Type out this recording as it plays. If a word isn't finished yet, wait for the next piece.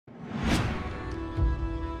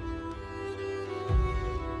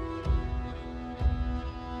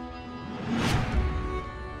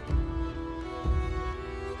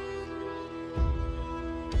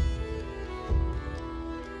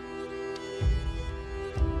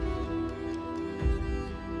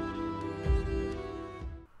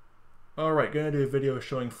Alright, going to do a video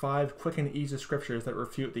showing 5 quick and easy scriptures that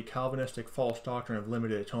refute the Calvinistic false doctrine of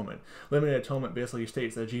limited atonement. Limited atonement basically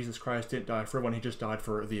states that Jesus Christ didn't die for everyone, he just died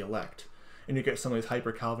for the elect. And you get some of these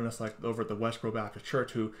hyper-Calvinists like over at the Westboro Baptist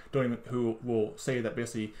Church who will say that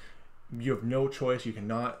basically you have no choice, you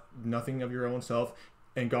cannot, nothing of your own self,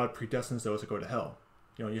 and God predestines those to go to hell.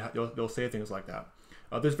 You know, they'll say things like that.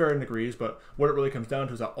 There's varying degrees, but what it really comes down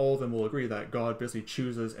to is that all of them will agree that God basically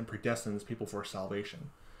chooses and predestines people for salvation.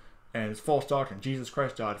 And it's false doctrine. Jesus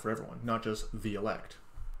Christ died for everyone, not just the elect.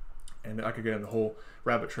 And I could get in the whole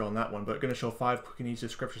rabbit trail on that one, but I'm going to show 5 quick and easy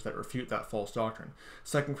scriptures that refute that false doctrine.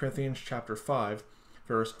 2 Corinthians chapter 5,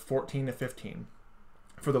 verse 14 to 15.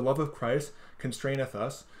 For the love of Christ constraineth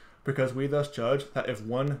us, because we thus judge that if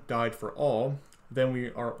one died for all, then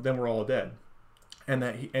we're all dead. And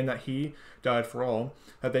that he died for all,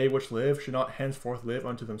 that they which live should not henceforth live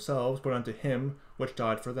unto themselves, but unto him which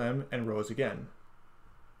died for them and rose again.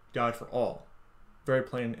 Died for all. Very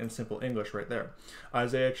plain and simple English right there.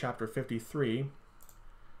 Isaiah chapter 53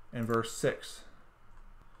 and verse 6.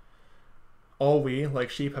 All we like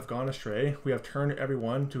sheep have gone astray, we have turned every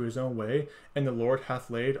one to his own way, and the Lord hath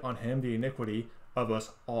laid on him the iniquity of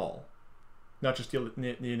us all. Not just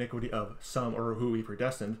the iniquity of some or who he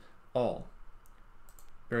predestined, all.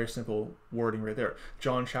 Very simple wording right there.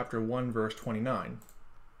 John chapter 1 verse 29.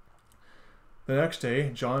 The next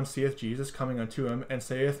day John seeth Jesus coming unto him, and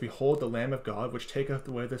saith, Behold the Lamb of God, which taketh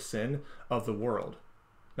away the sin of the world.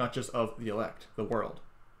 Not just of the elect, the world.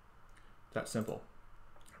 That simple.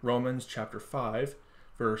 Romans chapter 5,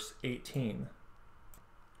 verse 18.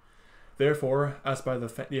 Therefore, as by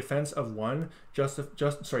the offense of one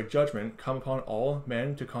judgment come upon all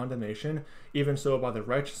men to condemnation, even so by the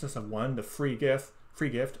righteousness of one the free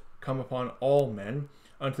gift come upon all men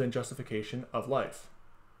unto the justification of life.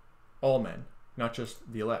 All men, not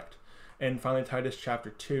just the elect. And finally, Titus chapter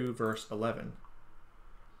 2, verse 11.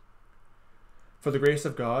 For the grace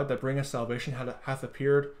of God that bringeth salvation hath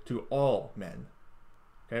appeared to all men.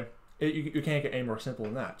 Okay? You can't get any more simple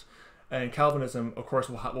than that. And Calvinism, of course,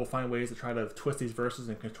 will find ways to try to twist these verses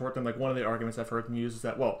and contort them. Like one of the arguments I've heard them use is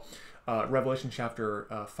that, well, Revelation chapter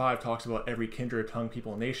 5 talks about every kindred, tongue,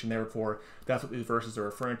 people, and nation. Therefore, that's what these verses are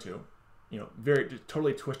referring to. You know,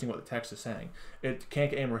 totally twisting what the text is saying. It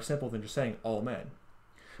can't get any more simple than just saying all men.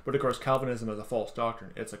 But of course, Calvinism is a false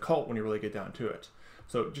doctrine. It's a cult when you really get down to it.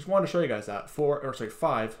 So just wanted to show you guys that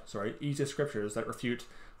 5 easy scriptures that refute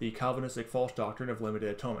the Calvinistic false doctrine of limited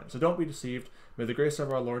atonement. So don't be deceived. May the grace of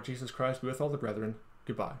our Lord Jesus Christ be with all the brethren.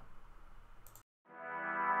 Goodbye.